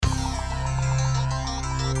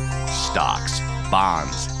Stocks,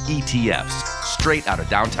 bonds, ETFs, straight out of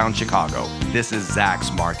downtown Chicago. This is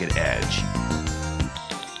Zacks Market Edge.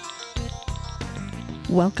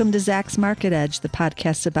 Welcome to Zacks Market Edge, the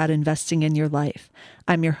podcast about investing in your life.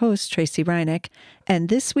 I'm your host, Tracy Reineck, and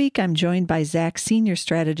this week I'm joined by Zacks senior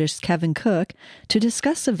strategist Kevin Cook to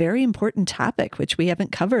discuss a very important topic which we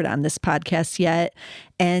haven't covered on this podcast yet,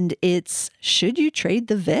 and it's should you trade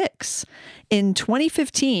the VIX? In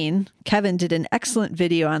 2015, Kevin did an excellent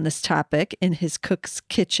video on this topic in his cook's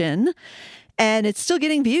kitchen. And it's still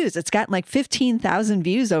getting views. It's gotten like 15,000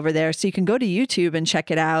 views over there. So you can go to YouTube and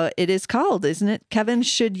check it out. It is called, isn't it, Kevin,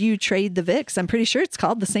 Should You Trade the VIX? I'm pretty sure it's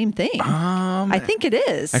called the same thing. I think it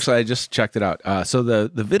is. Actually, I just checked it out. So the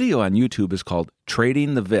video on YouTube is called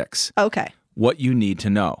Trading the VIX. Okay. What You Need to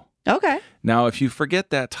Know. Okay. Now, if you forget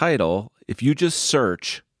that title, if you just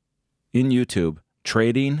search in YouTube,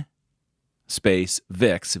 Trading space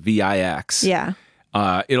VIX, V-I-X, yeah,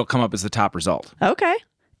 it'll come up as the top result. Okay.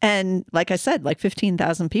 And like I said, like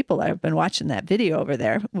 15,000 people have been watching that video over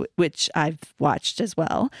there, which I've watched as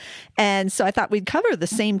well. And so I thought we'd cover the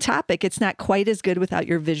same topic. It's not quite as good without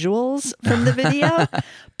your visuals from the video,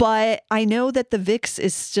 but I know that the VIX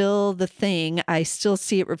is still the thing. I still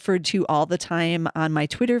see it referred to all the time on my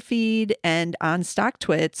Twitter feed and on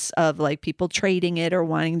StockTwits of like people trading it or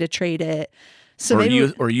wanting to trade it. So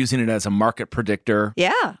or using it as a market predictor.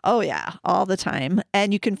 Yeah. Oh, yeah. All the time.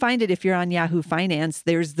 And you can find it if you're on Yahoo Finance.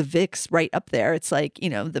 There's the VIX right up there. It's like, you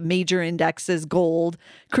know, the major indexes, gold,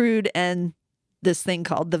 crude, and this thing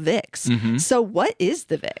called the VIX. Mm-hmm. So what is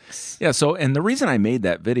the VIX? Yeah. So, and the reason I made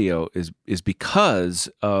that video is because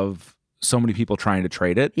of so many people trying to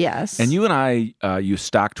trade it. Yes. And you and I use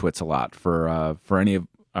StockTwits a lot for any of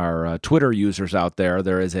our Twitter users out there.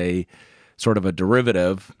 There is a sort of a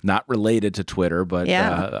derivative, not related to Twitter, but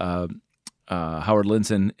Howard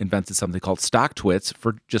Linson invented something called StockTwits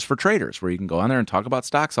for traders, where you can go on there and talk about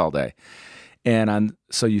stocks all day. And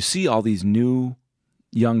so you see all these new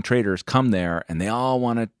young traders come there, and they all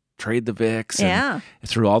want to trade the VIX and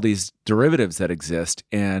through all these derivatives that exist,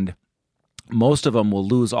 and most of them will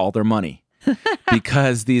lose all their money.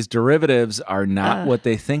 Because these derivatives are not what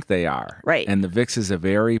they think they are. Right. And the VIX is a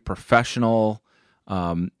very professional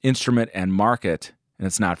instrument and market, and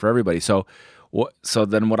it's not for everybody. So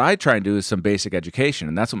then what I try and do is some basic education,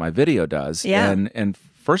 and that's what my video does. Yeah. And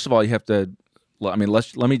first of all, you have to, let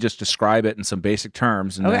me just describe it in some basic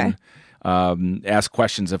terms, and then ask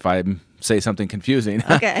questions if I say something confusing.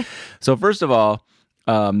 Okay. So first of all,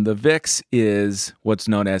 the VIX is what's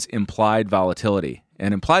known as implied volatility.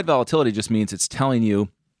 And implied volatility just means it's telling you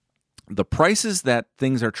the prices that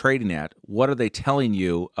things are trading at, what are they telling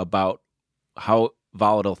you about how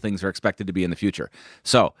volatile things are expected to be in the future.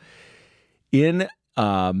 So we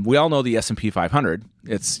all know the S&P 500.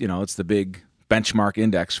 It's the big benchmark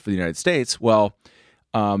index for the United States. Well,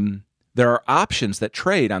 there are options that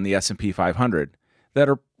trade on the S&P 500 that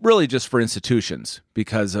are really just for institutions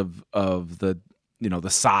because of the the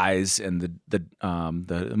size and the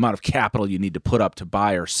amount of capital you need to put up to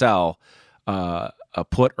buy or sell a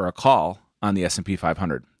put or a call on the S&P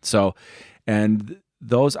 500. So, and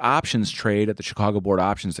those options trade at the Chicago Board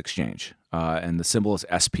Options Exchange, and the symbol is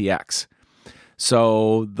SPX.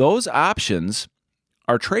 So those options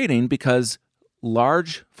are trading because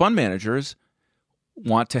large fund managers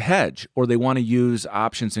want to hedge, or they want to use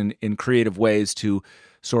options in creative ways to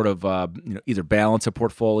sort of either balance a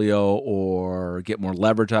portfolio or get more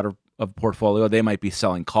leverage out of a portfolio. They might be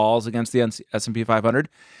selling calls against the S&P 500,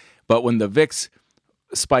 but when the VIX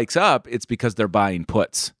spikes up, it's because they're buying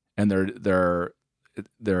puts, and they're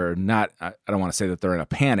not, I don't want to say that they're in a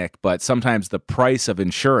panic, but sometimes the price of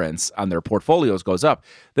insurance on their portfolios goes up.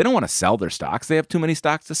 They don't want to sell their stocks. They have too many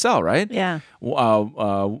stocks to sell, right? Yeah.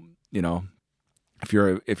 If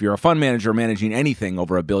you're a fund manager managing anything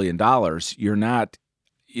over $1 billion,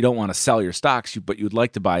 you don't want to sell your stocks, but you'd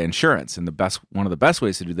like to buy insurance. And one of the best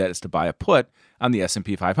ways to do that is to buy a put on the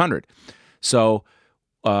S&P 500. So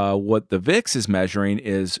what the VIX is measuring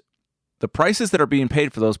is the prices that are being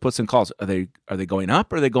paid for those puts and calls. Are they going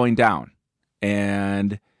up or are they going down?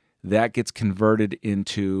 And that gets converted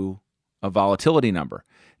into a volatility number.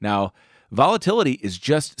 Now, volatility is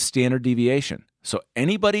just standard deviation. So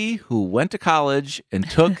anybody who went to college and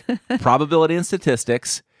took probability and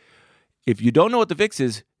statistics, if you don't know what the VIX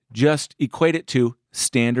is, just equate it to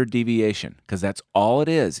standard deviation, because that's all it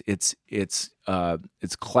is. It's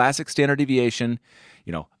classic standard deviation.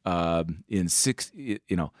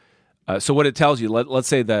 So what it tells you, let's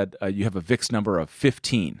say that you have a VIX number of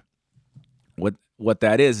 15. What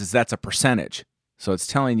that is that's a percentage. So it's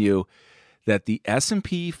telling you that the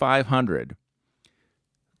S&P 500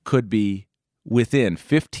 could be within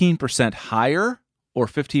 15% higher or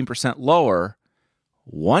 15% lower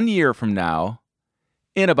 1 year from now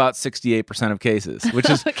in about 68% of cases, which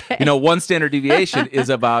is, Okay. one standard deviation is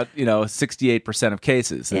about, 68% of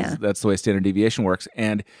cases. Yeah. That's the way standard deviation works.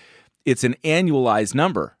 And it's an annualized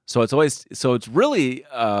number. So it's really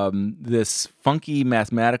this funky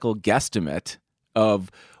mathematical guesstimate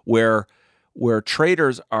of where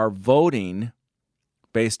traders are voting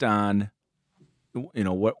based on,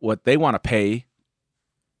 what they want to pay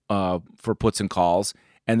for puts and calls.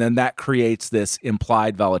 And then that creates this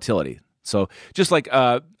implied volatility. So just like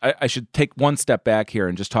I should take one step back here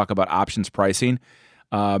and just talk about options pricing.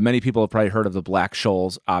 Many people have probably heard of the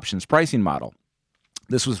Black-Scholes options pricing model.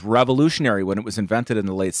 This was revolutionary when it was invented in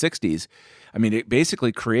the late 60s. I mean, it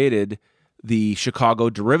basically created the Chicago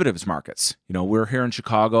derivatives markets. We're here in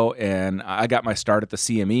Chicago, and I got my start at the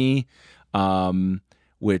CME,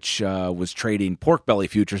 which was trading pork belly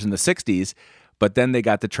futures in the 60s. But then they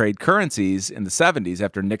got to trade currencies in the 70s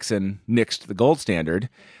after Nixon nixed the gold standard.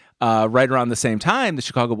 Right around the same time, the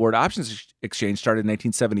Chicago Board Options Exchange started in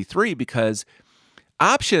 1973 because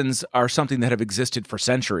options are something that have existed for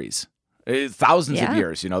centuries, thousands of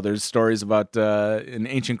years. There's stories about in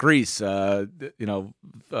ancient Greece, I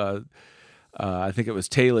think it was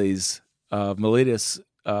Thales of Miletus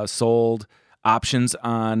sold options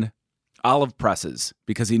on olive presses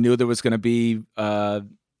because he knew there was going to be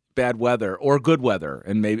bad weather or good weather,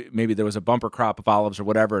 and maybe there was a bumper crop of olives or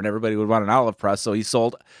whatever, and everybody would want an olive press, so he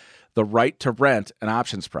sold the right to rent an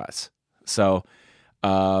options press. So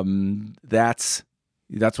that's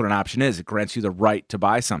what an option is. It grants you the right to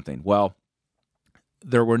buy something. Well,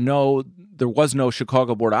 there was no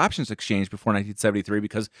Chicago Board Options Exchange before 1973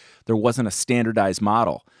 because there wasn't a standardized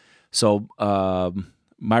model. So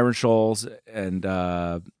Myron Scholes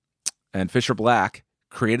and Fisher Black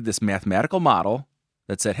created this mathematical model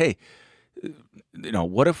that said, hey,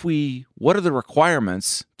 what are the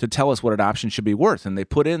requirements to tell us what an option should be worth? And they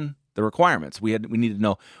put in the requirements. We need to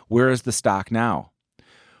know, where is the stock now?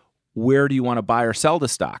 Where do you want to buy or sell the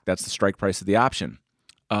stock? That's the strike price of the option.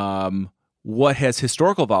 What has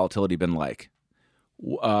historical volatility been like?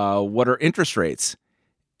 What are interest rates?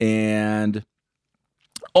 And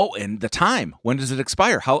the time. When does it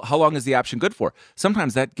expire? How long is the option good for?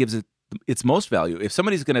 Sometimes that gives it its most value. If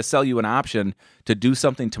somebody's going to sell you an option to do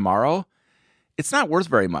something tomorrow, it's not worth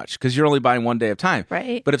very much because you're only buying 1 day of time.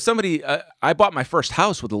 Right. But if somebody, I bought my first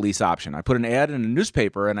house with a lease option. I put an ad in a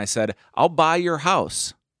newspaper and I said, I'll buy your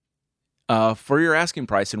house for your asking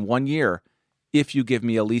price in 1 year if you give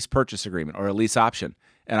me a lease purchase agreement or a lease option.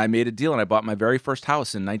 And I made a deal and I bought my very first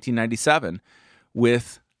house in 1997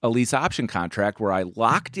 with a lease option contract where I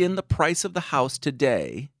locked in the price of the house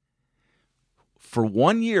today for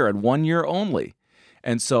 1 year and 1 year only.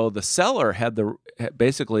 And so the seller had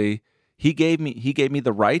basically he gave me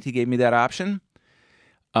the right, he gave me that option.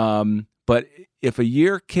 But if a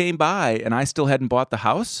year came by and I still hadn't bought the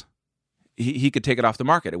house, he could take it off the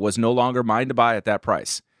market. It was no longer mine to buy at that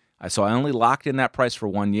price. So I only locked in that price for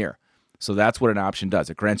 1 year. So that's what an option does.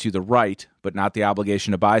 It grants you the right, but not the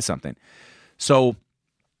obligation to buy something. So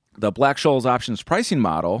the Black-Scholes options pricing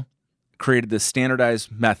model created this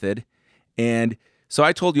standardized method. And so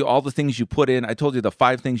I told you all the things you put in. I told you the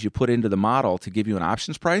 5 things you put into the model to give you an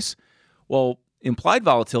options price. Well, implied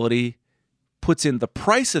volatility puts in the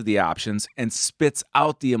price of the options and spits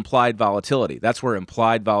out the implied volatility. That's where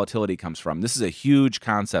implied volatility comes from. This is a huge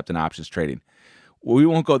concept in options trading. We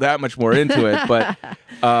won't go that much more into it, but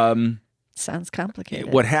sounds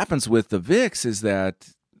complicated. What happens with the VIX is that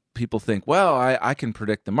people think, well, I can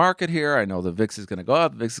predict the market here. I know the VIX is going to go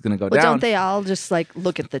up, the VIX is going to go down. Don't they all just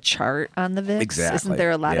look at the chart on the VIX? Exactly. Isn't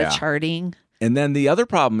there a lot of charting? And then the other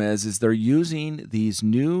problem is they're using these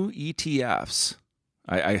new ETFs.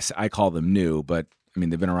 I call them new, but I mean,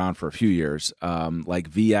 they've been around for a few years,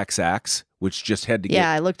 like VXX, which just had to get...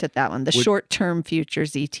 Yeah, I looked at that one, the short-term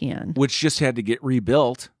futures ETN. Which just had to get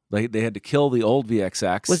rebuilt. They had to kill the old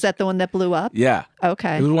VXX. Was that the one that blew up? Yeah.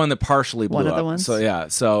 Okay. It was the one that partially blew up. One of the ones? So, yeah.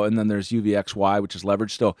 So, and then there's UVXY, which is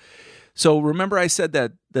leveraged still. So remember I said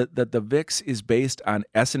that the VIX is based on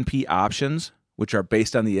S&P options, which are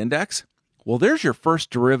based on the index? Well, there's your first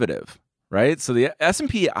derivative, right? So the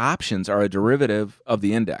S&P options are a derivative of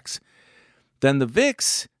the index. Then the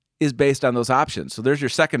VIX is based on those options. So there's your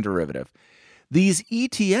second derivative. These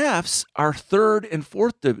ETFs are third and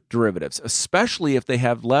fourth derivatives, especially if they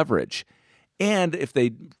have leverage and if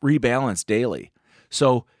they rebalance daily.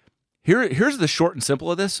 So here's the short and simple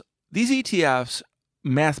of this. These ETFs,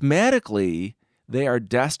 mathematically, they are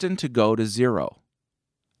destined to go to zero.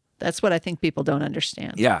 That's what I think people don't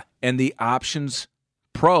understand. Yeah, and the options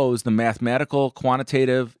pros, the mathematical,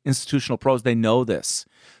 quantitative, institutional pros, they know this.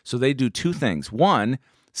 So they do two things. One,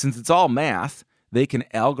 since it's all math, they can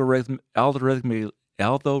algorithmically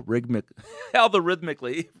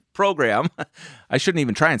program. I shouldn't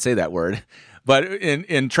even try and say that word. But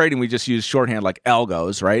in trading, we just use shorthand like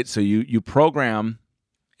algos, right? So you program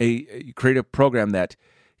you create a program that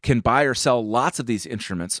can buy or sell lots of these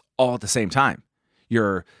instruments all at the same time.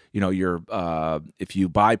 If you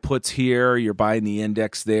buy puts here, you're buying the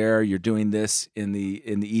index there. You're doing this in the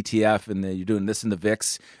ETF, and then you're doing this in the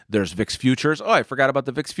VIX. There's VIX futures. Oh, I forgot about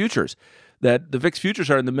the VIX futures. That the VIX futures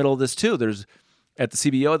are in the middle of this too. There's at the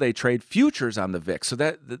CBO they trade futures on the VIX, so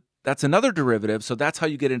that's another derivative. So that's how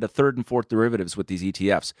you get into third and fourth derivatives with these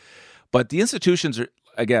ETFs. But the institutions are,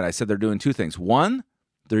 again, I said they're doing two things. One,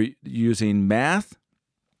 they're using math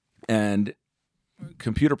and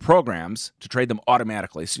computer programs to trade them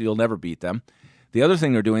automatically, so you'll never beat them. The other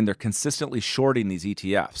thing they're doing, they're consistently shorting these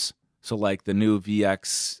ETFs. So like the new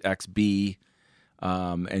VXXB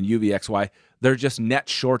and UVXY, they're just net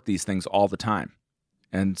short these things all the time.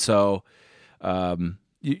 And so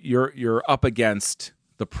you're up against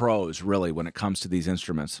the pros, really, when it comes to these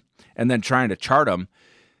instruments. And then trying to chart them,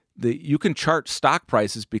 you can chart stock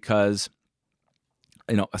prices because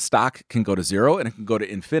a stock can go to zero and it can go to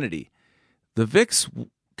infinity. The VIX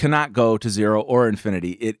cannot go to zero or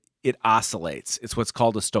infinity. It oscillates. It's what's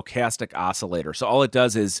called a stochastic oscillator. So all it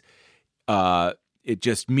does is it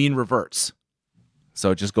just mean reverts.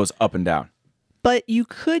 So it just goes up and down. But you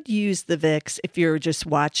could use the VIX if you're just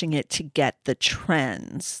watching it to get the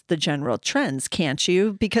trends, the general trends, can't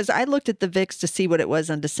you? Because I looked at the VIX to see what it was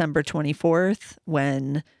on December 24th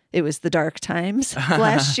when it was the dark times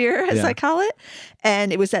last year, as I call it.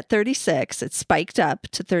 And it was at 36. It spiked up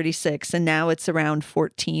to 36, and now it's around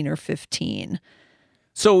 14 or 15.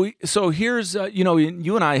 So here's,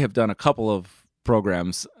 you and I have done a couple of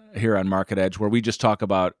programs here on Market Edge where we just talk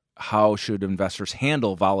about how should investors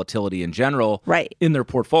handle volatility in general in their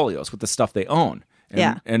portfolios with the stuff they own.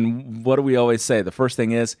 And what do we always say? The first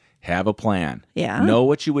thing is have a plan. Know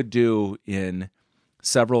what you would do in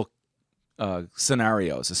several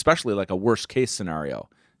scenarios, especially like a worst case scenario.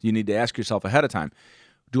 You need to ask yourself ahead of time,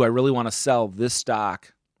 do I really want to sell this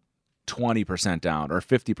stock 20% down or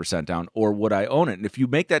 50% down, or would I own it? And if you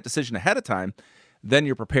make that decision ahead of time, then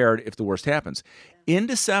you're prepared if the worst happens. In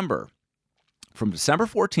December, from December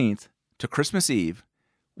 14th to Christmas Eve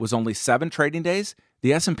was only 7 trading days.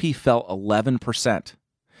 The S&P fell 11%.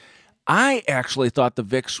 I actually thought the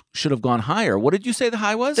VIX should have gone higher. What did you say the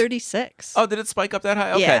high was? 36. Oh, did it spike up that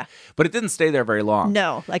high? Okay. Yeah. But it didn't stay there very long.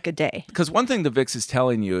 No, like a day. Because one thing the VIX is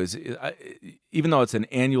telling you is, even though it's an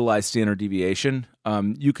annualized standard deviation,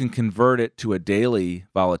 you can convert it to a daily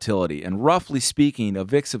volatility. And roughly speaking, a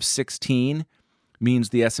VIX of 16 means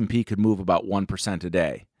the S&P could move about 1% a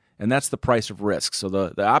day. And that's the price of risk. So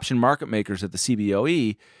the option market makers at the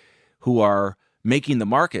CBOE who are making the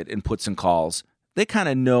market in puts and calls, they kind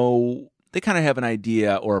of know, they kind of have an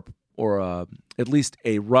idea or at least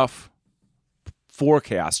a rough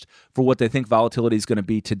forecast for what they think volatility is going to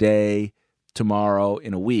be today, tomorrow,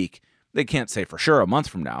 in a week. They can't say for sure a month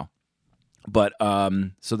from now. But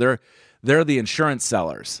so they're the insurance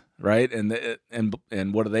sellers, right? And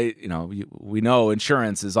what are they? We know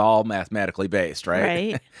insurance is all mathematically based,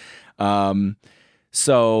 right? Right.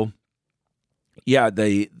 So yeah,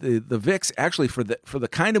 the VIX actually for the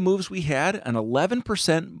kind of moves we had, an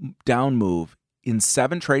 11% down move in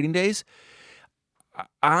 7 trading days.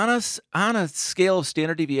 On a scale of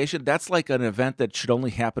standard deviation, that's like an event that should only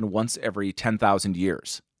happen once every 10,000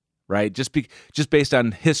 years, right? Just based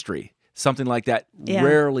on history. Something like that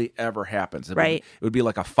rarely ever happens. It would be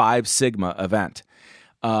like a 5 sigma event.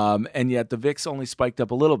 And yet the VIX only spiked up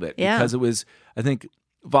a little bit because it was, I think,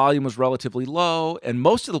 volume was relatively low, and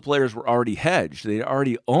most of the players were already hedged. They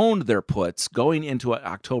already owned their puts going into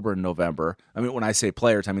October and November. I mean, when I say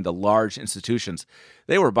players, I mean the large institutions.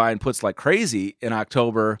 They were buying puts like crazy in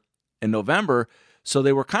October and November, so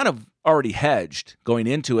they were kind of already hedged going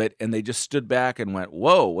into it, and they just stood back and went,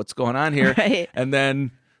 whoa, what's going on here? Right. And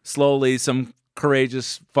then slowly some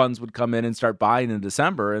courageous funds would come in and start buying in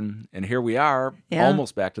December, and here we are,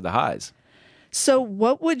 almost back to the highs. So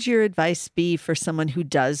what would your advice be for someone who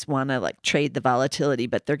does want to trade the volatility,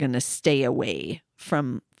 but they're going to stay away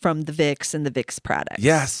from the VIX and the VIX products?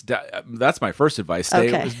 Yes, that's my first advice.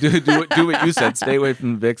 Do what you said. Stay away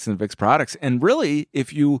from the VIX and VIX products. And really,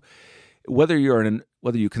 whether you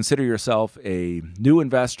consider yourself a new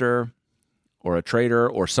investor or a trader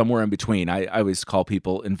or somewhere in between, I always call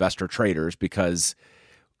people investor traders because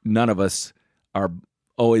none of us are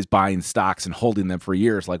always buying stocks and holding them for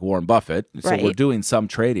years like Warren Buffett. So we're doing some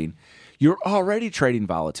trading. you're already trading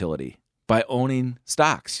volatility by owning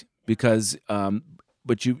stocks because,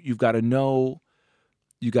 but you've got to know,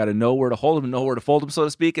 where to hold them, know where to fold them, so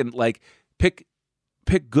to speak, and like pick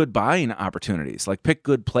good buying opportunities, like pick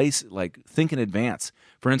good place, like think in advance.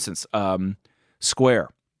 For instance, Square,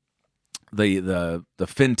 the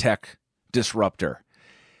fintech disruptor.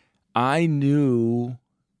 I knew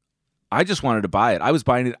I just wanted to buy it. I was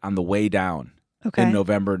buying it on the way down in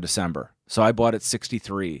November and December. So I bought it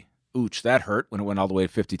 63. Ooch, that hurt when it went all the way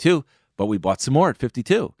to 52, but we bought some more at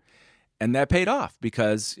 52. And that paid off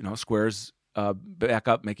because, Square's back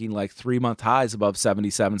up making like 3-month highs above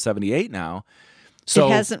 77, 78 now. So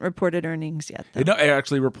it hasn't reported earnings yet, though. It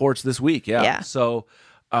actually reports this week, yeah. So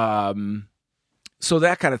so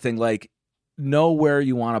that kind of thing, like know where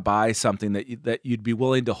you want to buy something that you'd be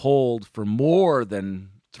willing to hold for more than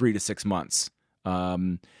 3 to 6 months.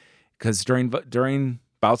 Because during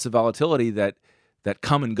bouts of volatility that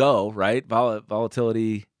come and go, right?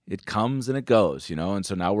 Volatility, it comes and it goes, and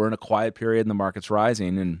so now we're in a quiet period and the market's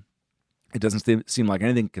rising and it doesn't seem like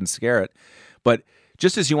anything can scare it. But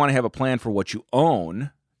just as you want to have a plan for what you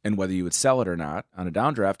own and whether you would sell it or not on a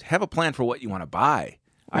downdraft, have a plan for what you want to buy.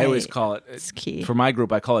 Right. I always call it, it's key. For my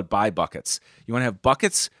group, I call it buy buckets. You want to have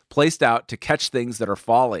buckets placed out to catch things that are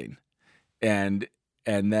falling and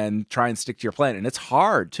then try and stick to your plan. And it's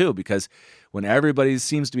hard too, because when everybody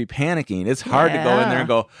seems to be panicking, it's hard to go in there and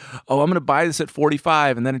go, oh, I'm going to buy this at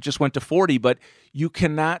 45 and then it just went to 40. But you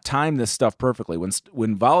cannot time this stuff perfectly.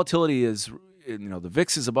 When volatility is, the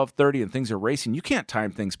VIX is above 30 and things are racing, you can't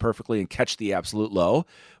time things perfectly and catch the absolute low.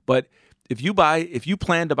 But if you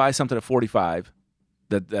plan to buy something at 45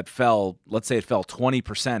 that fell, let's say it fell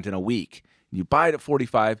 20% in a week, you buy it at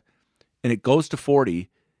 45 and it goes to 40,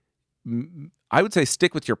 I would say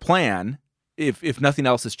stick with your plan if nothing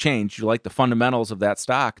else has changed. You like the fundamentals of that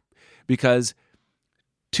stock, because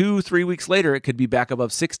 2-3 weeks later, it could be back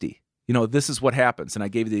above 60. This is what happens. And I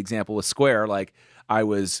gave you the example with Square. Like I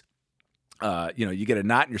was, you get a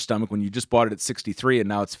knot in your stomach when you just bought it at 63 and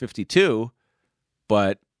now it's 52,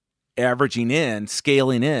 but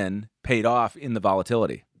scaling in paid off in the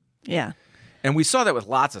volatility. Yeah. And we saw that with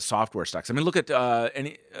lots of software stocks. I mean, look at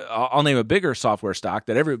I'll name a bigger software stock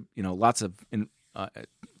that lots of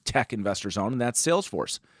tech investors own, and that's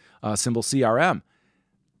Salesforce, symbol CRM.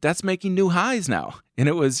 That's making new highs now. And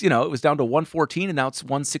it was down to 114 and now it's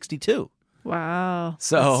 162. Wow.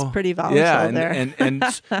 So that's pretty volatile there. and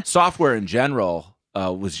software in general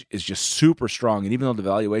is just super strong. And even though the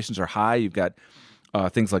valuations are high, you've got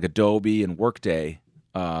things like Adobe and Workday.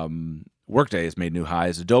 Workday has made new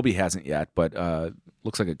highs. Adobe hasn't yet, but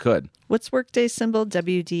looks like it could. What's Workday's symbol?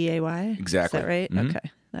 WDAY? Exactly. Is that right? Mm-hmm.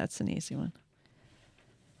 Okay. That's an easy one.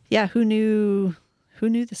 Yeah, who knew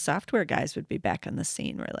the software guys would be back on the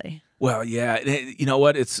scene, really? Well, yeah. You know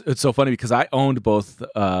what? It's so funny because I owned both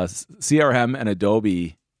CRM and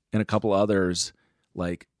Adobe and a couple others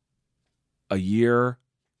like a year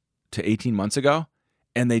to 18 months ago,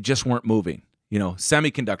 and they just weren't moving.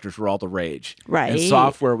 Semiconductors were all the rage. Right. And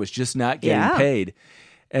software was just not getting paid.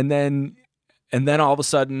 And then all of a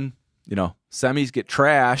sudden, semis get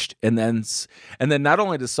trashed, and then not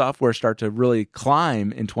only does software start to really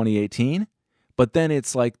climb in 2018, but then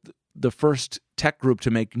it's like the first tech group to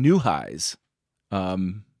make new highs out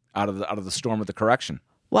of the storm of the correction.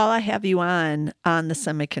 While I have you on the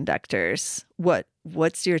semiconductors,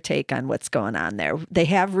 what's your take on what's going on there? They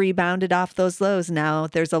have rebounded off those lows. Now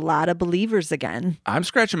there's a lot of believers again. I'm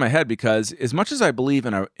scratching my head because as much as I believe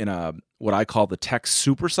in a what I call the tech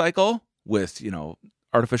super cycle with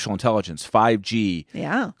artificial intelligence,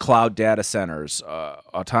 5G, cloud data centers,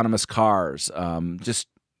 autonomous cars, just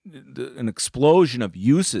an explosion of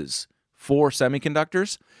uses for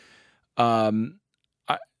semiconductors.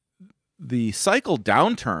 The cycle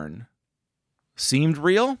downturn seemed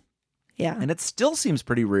real. Yeah. And it still seems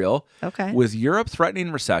pretty real. Okay. With Europe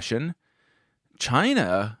threatening recession,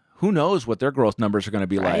 China, who knows what their growth numbers are going to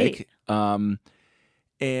be like. And,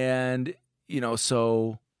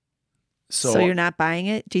 So you're not buying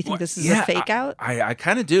it? Do you think this is a fake out? I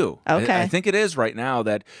kind of do. Okay. I think it is right now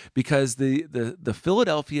because the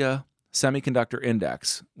Philadelphia Semiconductor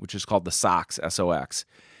Index, which is called the SOX, SOX,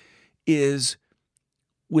 is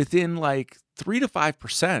within like 3 to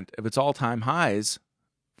 5% of its all-time highs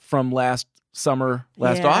from last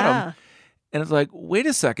autumn. And it's like, wait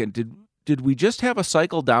a second, did we just have a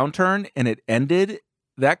cycle downturn and it ended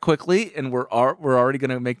that quickly and we're already going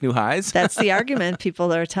to make new highs? That's the argument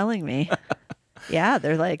people are telling me. Yeah,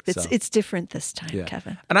 they're like, it's different this time,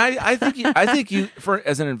 Kevin. And I think you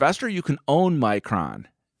as an investor, you can own Micron.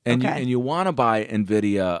 And you want to buy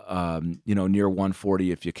NVIDIA, near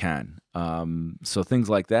 140 if you can. So things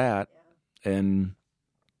like that. and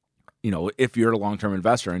if you're a long-term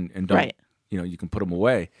investor and don't, Right. you can put them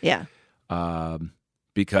away. Yeah.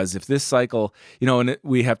 Because if this cycle,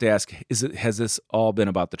 we have to ask, has this all been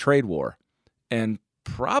about the trade war? And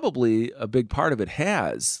probably a big part of it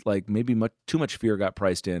has, like maybe too much fear got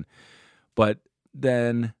priced in. But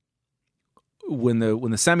then when the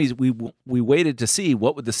semis, we waited to see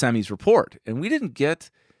what would the semis report, and we didn't get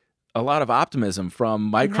a lot of optimism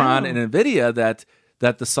from Micron and NVIDIA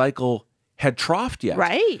that the cycle had troughed yet.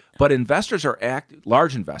 Right. But investors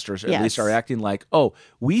large investors at least are acting like, oh,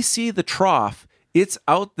 we see the trough. It's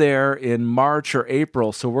out there in March or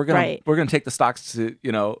April, so we're gonna take the stocks to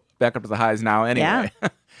back up to the highs now anyway,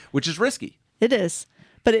 which is risky. It is.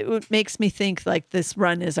 But it makes me think like this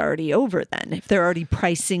run is already over then. If they're already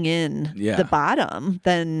pricing in the bottom,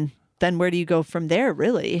 then where do you go from there,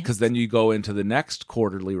 really? Because then you go into the next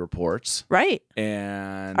quarterly reports. Right.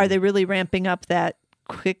 And are they really ramping up that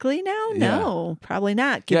quickly now? No, probably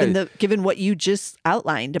not. Given what you just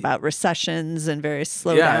outlined about recessions and various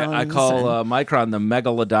slowdowns. Yeah, I call Micron the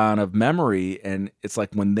megalodon of memory, and it's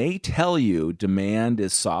like when they tell you demand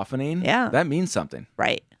is softening, that means something.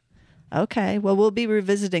 Right. Okay. Well, we'll be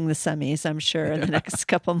revisiting the semis, I'm sure, in the next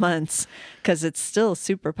couple months because it's still a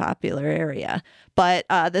super popular area. But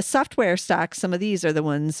the software stocks, some of these are the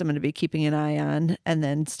ones I'm going to be keeping an eye on, and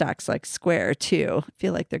then stocks like Square too. I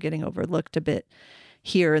feel like they're getting overlooked a bit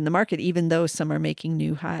here in the market, even though some are making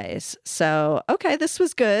new highs. So, okay, this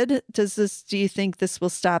was good. Do you think this will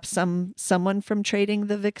stop someone from trading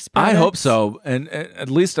the VIX products? I hope so. And at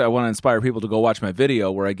least I want to inspire people to go watch my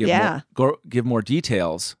video where I give more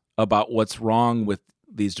details about what's wrong with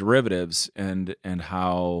these derivatives and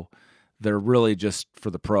how they're really just for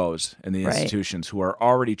the pros and the institutions who are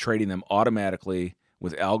already trading them automatically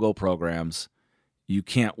with algo programs. You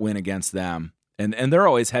can't win against them. And they're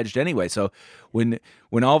always hedged anyway. So when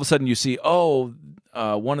all of a sudden you see,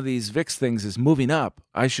 one of these VIX things is moving up,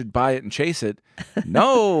 I should buy it and chase it.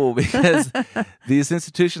 No, because these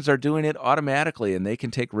institutions are doing it automatically and they can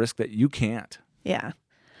take risk that you can't. Yeah.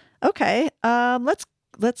 Okay.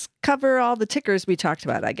 Let's cover all the tickers we talked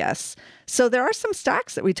about, I guess. So there are some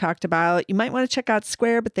stocks that we talked about. You might want to check out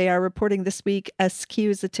Square, but they are reporting this week. SQ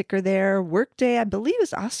is the ticker there. Workday, I believe,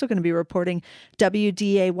 is also going to be reporting.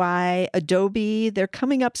 WDAY, Adobe, they're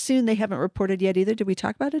coming up soon. They haven't reported yet either. Did we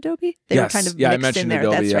talk about Adobe? They were kind of mixed in there.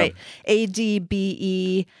 Adobe, that's right.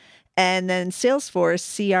 ADBE. And then Salesforce,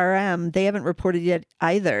 CRM, they haven't reported yet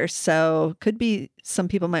either. So could be some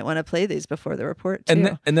people might want to play these before the report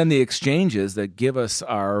too. And then the exchanges that give us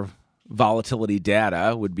our volatility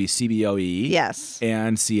data would be CBOE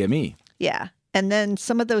and CME. Yeah. And then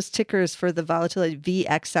some of those tickers for the volatility,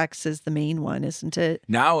 VXX is the main one, isn't it?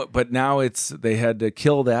 Now they had to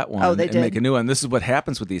kill that one and make a new one. This is what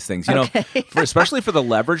happens with these things. Especially for the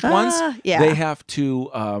leveraged ones, they have to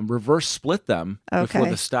reverse split them before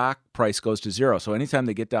the stock price goes to zero. So anytime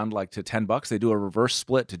they get down to $10, they do a reverse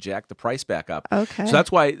split to jack the price back up. Okay. So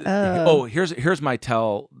that's why, here's my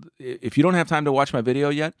tell. If you don't have time to watch my video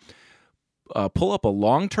yet, pull up a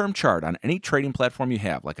long-term chart on any trading platform you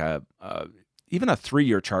have, like even a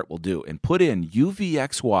 3-year chart will do, and put in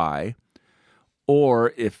UVXY,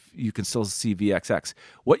 or if you can still see VXX.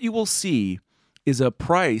 What you will see is a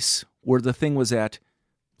price where the thing was at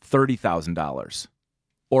 $30,000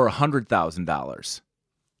 or $100,000,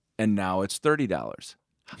 and now it's $30.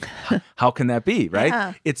 How can that be, right?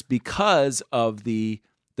 Yeah. It's because of the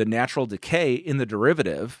natural decay in the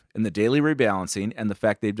derivative, in the daily rebalancing, and the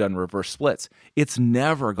fact they've done reverse splits. It's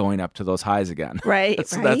never going up to those highs again. Right.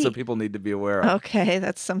 That's what people need to be aware of. Okay,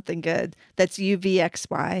 that's something good. That's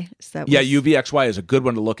UVXY. UVXY is a good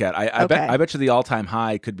one to look at. I bet you the all-time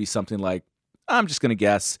high could be something like, I'm just going to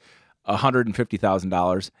guess,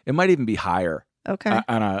 $150,000. It might even be higher. Okay.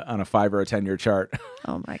 On a 5 or a 10-year chart.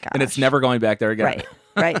 Oh my gosh. And it's never going back there again.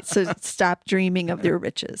 Right. So stop dreaming of your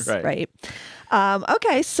riches. Right.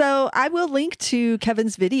 Okay. So I will link to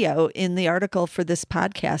Kevin's video in the article for this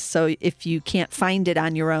podcast. So if you can't find it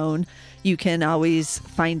on your own, you can always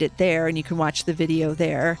find it there and you can watch the video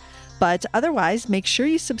there. But otherwise, make sure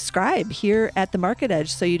you subscribe here at The Market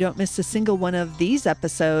Edge so you don't miss a single one of these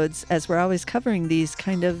episodes, as we're always covering these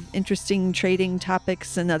kind of interesting trading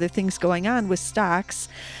topics and other things going on with stocks.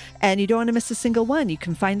 And you don't want to miss a single one. You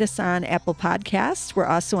can find us on Apple Podcasts. We're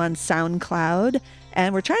also on SoundCloud.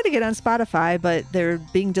 And we're trying to get on Spotify, but they're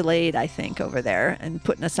being delayed, I think, over there and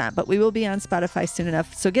putting us on. But we will be on Spotify soon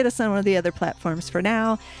enough. So get us on one of the other platforms for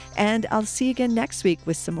now. And I'll see you again next week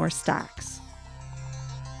with some more stocks.